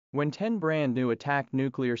When 10 brand new attack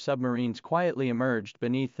nuclear submarines quietly emerged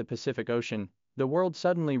beneath the Pacific Ocean, the world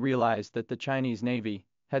suddenly realized that the Chinese Navy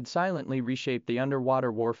had silently reshaped the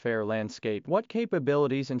underwater warfare landscape. What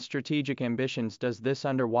capabilities and strategic ambitions does this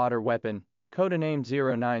underwater weapon, codenamed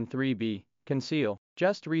 093B, conceal?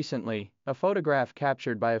 Just recently, a photograph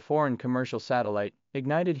captured by a foreign commercial satellite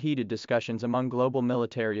ignited heated discussions among global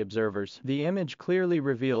military observers. The image clearly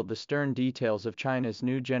revealed the stern details of China's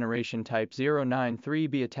new generation Type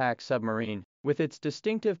 093B attack submarine, with its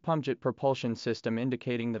distinctive pumpjet propulsion system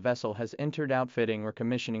indicating the vessel has entered outfitting or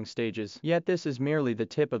commissioning stages. Yet this is merely the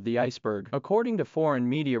tip of the iceberg. According to foreign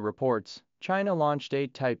media reports, China launched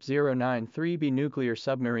 8 Type 093B nuclear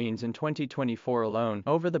submarines in 2024 alone.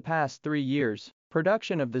 Over the past 3 years,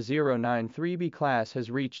 production of the 093B class has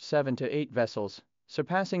reached 7 to 8 vessels,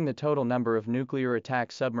 surpassing the total number of nuclear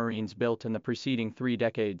attack submarines built in the preceding 3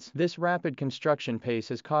 decades. This rapid construction pace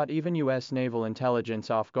has caught even U.S. naval intelligence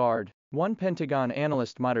off guard. One Pentagon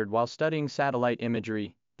analyst muttered while studying satellite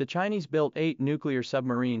imagery, "The Chinese built 8 nuclear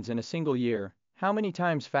submarines in a single year. How many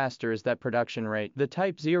times faster is that production rate?" The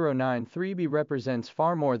Type 093B represents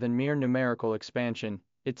far more than mere numerical expansion.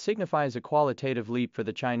 It signifies a qualitative leap for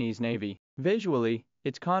the Chinese Navy. Visually,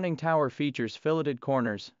 its conning tower features filleted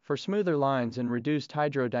corners for smoother lines and reduced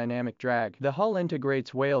hydrodynamic drag. The hull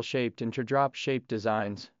integrates whale-shaped and teardrop-shaped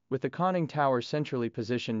designs, with the conning tower centrally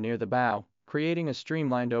positioned near the bow, creating a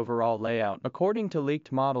streamlined overall layout. According to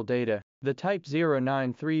leaked model data, the Type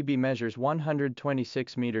 093B measures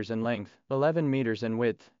 126 meters in length, 11 meters in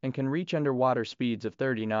width, and can reach underwater speeds of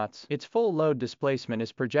 30 knots. Its full load displacement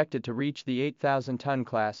is projected to reach the 8,000-ton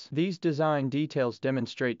class. These design details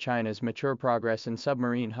demonstrate China's mature progress in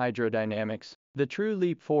submarine hydrodynamics. The true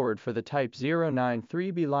leap forward for the Type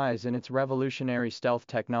 093B lies in its revolutionary stealth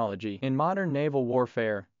technology. In modern naval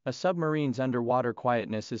warfare, a submarine's underwater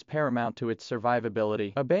quietness is paramount to its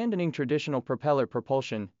survivability. Abandoning traditional propeller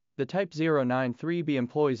propulsion, the Type 093B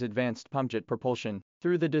employs advanced pumpjet propulsion.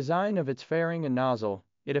 Through the design of its fairing and nozzle,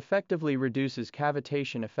 it effectively reduces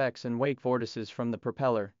cavitation effects and wake vortices from the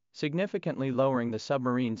propeller, significantly lowering the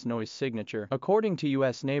submarine's noise signature. According to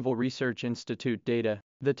U.S. Naval Research Institute data,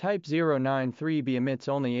 the Type 093B emits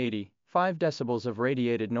only 85 decibels of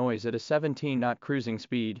radiated noise at a 17-knot cruising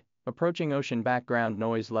speed, approaching ocean background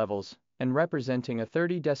noise levels, and representing a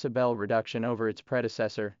 30 decibel reduction over its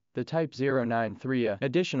predecessor, the Type 093A.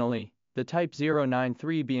 Additionally, the Type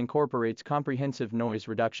 093B incorporates comprehensive noise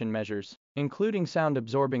reduction measures, including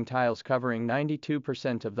sound-absorbing tiles covering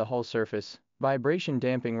 92% of the hull surface,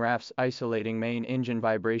 vibration-damping rafts isolating main engine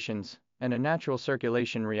vibrations, and a natural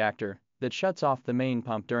circulation reactor that shuts off the main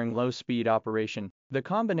pump during low-speed operation. The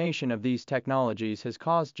combination of these technologies has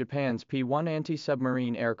caused Japan's P-1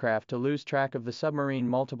 anti-submarine aircraft to lose track of the submarine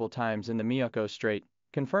multiple times in the Miyako Strait,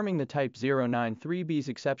 confirming the Type 093B's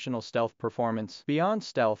exceptional stealth performance. Beyond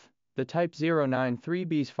stealth, the Type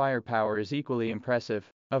 093B's firepower is equally impressive.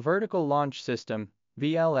 A vertical launch system,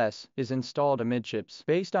 VLS, is installed amidships.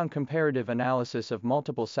 Based on comparative analysis of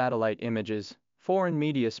multiple satellite images, foreign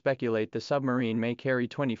media speculate the submarine may carry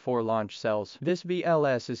 24 launch cells. This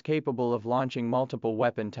VLS is capable of launching multiple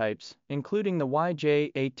weapon types, including the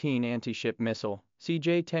YJ-18 anti-ship missile,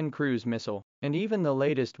 CJ-10 cruise missile, and even the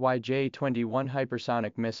latest YJ-21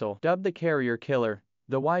 hypersonic missile. Dubbed the Carrier Killer,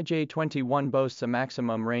 the YJ-21 boasts a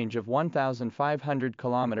maximum range of 1,500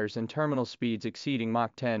 kilometers and terminal speeds exceeding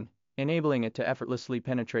Mach 10, enabling it to effortlessly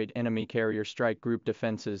penetrate enemy carrier strike group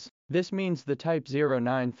defenses. This means the Type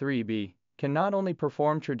 093B can not only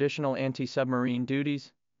perform traditional anti-submarine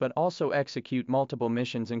duties, but also execute multiple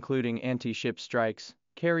missions including anti-ship strikes,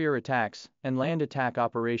 carrier attacks, and land attack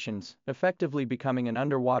operations, effectively becoming an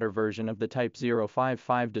underwater version of the Type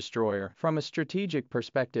 055 destroyer. From a strategic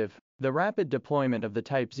perspective, the rapid deployment of the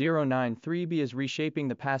Type 093B is reshaping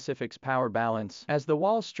the Pacific's power balance. As the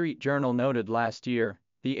Wall Street Journal noted last year,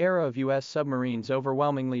 the era of U.S. submarines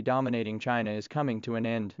overwhelmingly dominating China is coming to an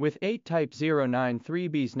end. With 8 Type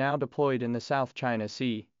 093Bs now deployed in the South China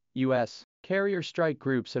Sea, U.S. carrier strike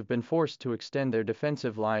groups have been forced to extend their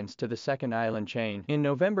defensive lines to the second island chain. In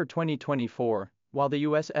November 2024, while the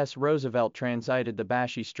USS Roosevelt transited the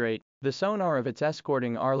Bashi Strait, the sonar of its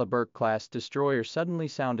escorting Arleigh Burke-class destroyer suddenly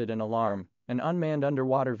sounded an alarm. An unmanned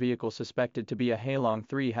underwater vehicle suspected to be a Halong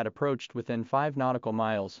 3 had approached within 5 nautical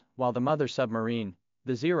miles, while the mother submarine,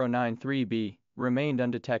 the 093B, remained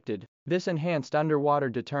undetected. This enhanced underwater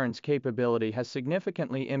deterrence capability has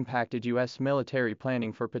significantly impacted U.S. military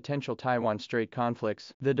planning for potential Taiwan Strait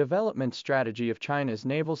conflicts. The development strategy of China's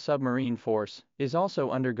naval submarine force is also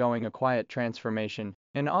undergoing a quiet transformation.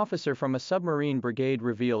 An officer from a submarine brigade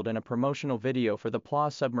revealed in a promotional video for the PLA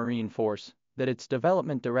submarine force that its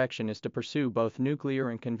development direction is to pursue both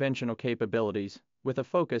nuclear and conventional capabilities, with a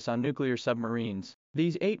focus on nuclear submarines.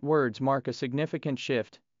 These 8 words mark a significant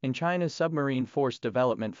shift in China's submarine force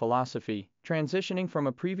development philosophy, transitioning from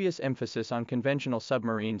a previous emphasis on conventional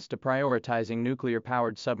submarines to prioritizing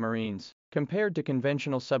nuclear-powered submarines. Compared to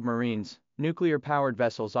conventional submarines, nuclear-powered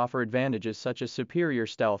vessels offer advantages such as superior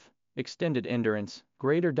stealth, extended endurance,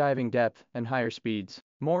 greater diving depth, and higher speeds.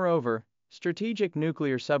 Moreover, strategic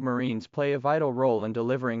nuclear submarines play a vital role in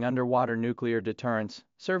delivering underwater nuclear deterrence,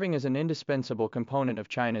 serving as an indispensable component of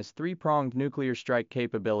China's 3-pronged nuclear strike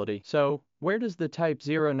capability. So, where does the Type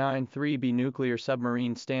 093B nuclear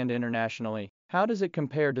submarine stand internationally? How does it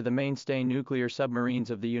compare to the mainstay nuclear submarines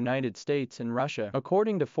of the United States and Russia?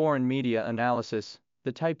 According to foreign media analysis,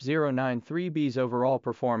 the Type 093B's overall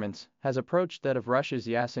performance has approached that of Russia's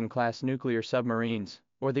Yasin-class nuclear submarines,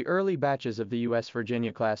 or the early batches of the U.S.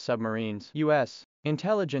 Virginia-class submarines. U.S.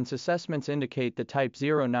 intelligence assessments indicate the Type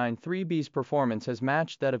 093B's performance has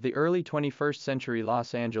matched that of the early 21st century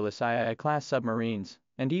Los Angeles II-class submarines,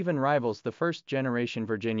 and even rivals the first-generation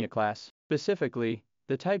Virginia-class. Specifically,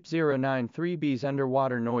 the Type 093B's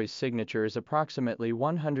underwater noise signature is approximately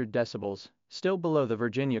 100 decibels, still below the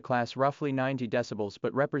Virginia-class roughly 90 decibels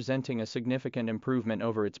but representing a significant improvement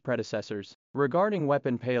over its predecessors. Regarding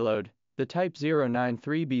weapon payload, the Type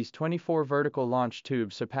 093B's 24 vertical launch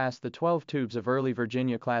tubes surpass the 12 tubes of early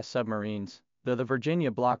Virginia-class submarines, though the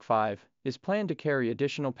Virginia Block 5 is planned to carry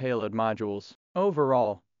additional payload modules.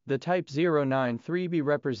 Overall, the Type 093B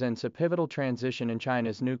represents a pivotal transition in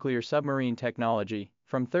China's nuclear submarine technology,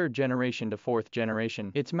 from 3rd generation to 4th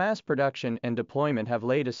generation. Its mass production and deployment have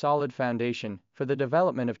laid a solid foundation for the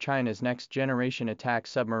development of China's next-generation attack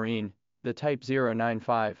submarine, the Type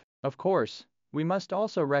 095. Of course, we must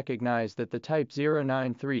also recognize that the Type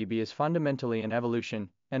 093B is fundamentally an evolution,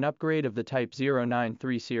 an upgrade of the Type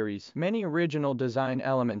 093 series. Many original design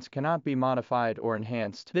elements cannot be modified or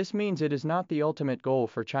enhanced. This means it is not the ultimate goal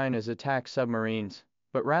for China's attack submarines,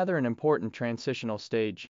 but rather an important transitional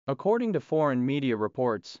stage. According to foreign media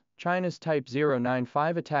reports, China's Type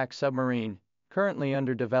 095 attack submarine, currently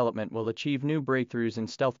under development, will achieve new breakthroughs in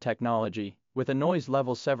stealth technology, with a noise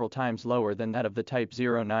level several times lower than that of the Type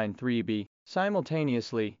 093B.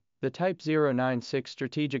 Simultaneously, the Type 096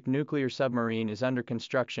 strategic nuclear submarine is under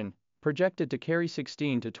construction, projected to carry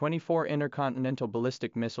 16 to 24 intercontinental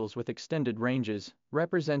ballistic missiles with extended ranges,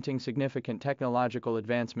 representing significant technological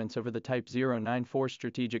advancements over the Type 094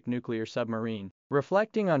 strategic nuclear submarine.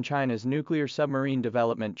 Reflecting on China's nuclear submarine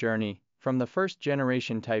development journey, from the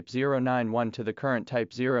first-generation Type 091 to the current Type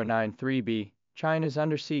 093B, China's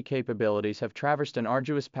undersea capabilities have traversed an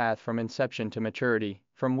arduous path from inception to maturity,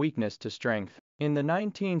 from weakness to strength. In the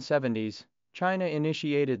 1970s, China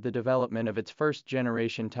initiated the development of its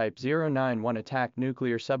first-generation Type 091 attack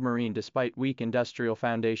nuclear submarine despite weak industrial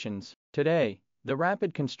foundations. Today, the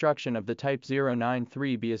rapid construction of the Type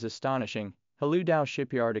 093B is astonishing. Heludao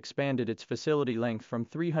Shipyard expanded its facility length from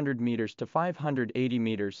 300 meters to 580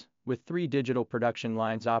 meters, with 3 digital production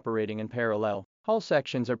lines operating in parallel. Hull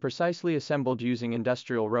sections are precisely assembled using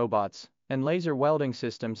industrial robots, and laser welding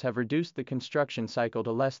systems have reduced the construction cycle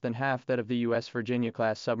to less than half that of the U.S.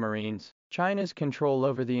 Virginia-class submarines. China's control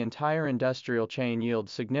over the entire industrial chain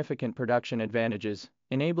yields significant production advantages,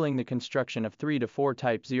 enabling the construction of 3 to 4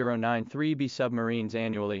 Type 093B submarines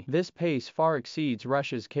annually. This pace far exceeds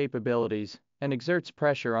Russia's capabilities and exerts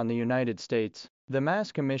pressure on the United States. The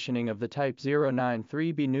mass commissioning of the Type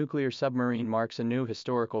 093B nuclear submarine marks a new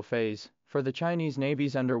historical phase for the Chinese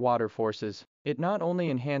Navy's underwater forces. It not only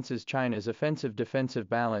enhances China's offensive-defensive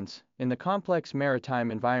balance in the complex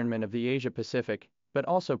maritime environment of the Asia-Pacific, but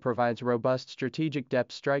also provides robust strategic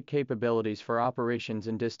depth strike capabilities for operations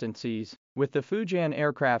in distant seas. With the Fujian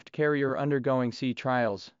aircraft carrier undergoing sea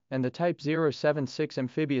trials and the Type 076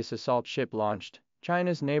 amphibious assault ship launched,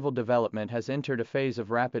 China's naval development has entered a phase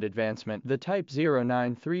of rapid advancement. The Type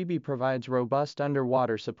 093B provides robust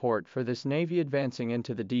underwater support for this navy advancing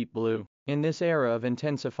into the deep blue. In this era of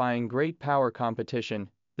intensifying great power competition,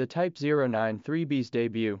 the Type 093B's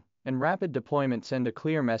debut and rapid deployment send a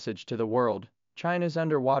clear message to the world. China's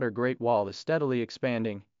underwater Great Wall is steadily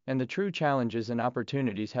expanding, and the true challenges and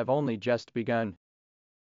opportunities have only just begun.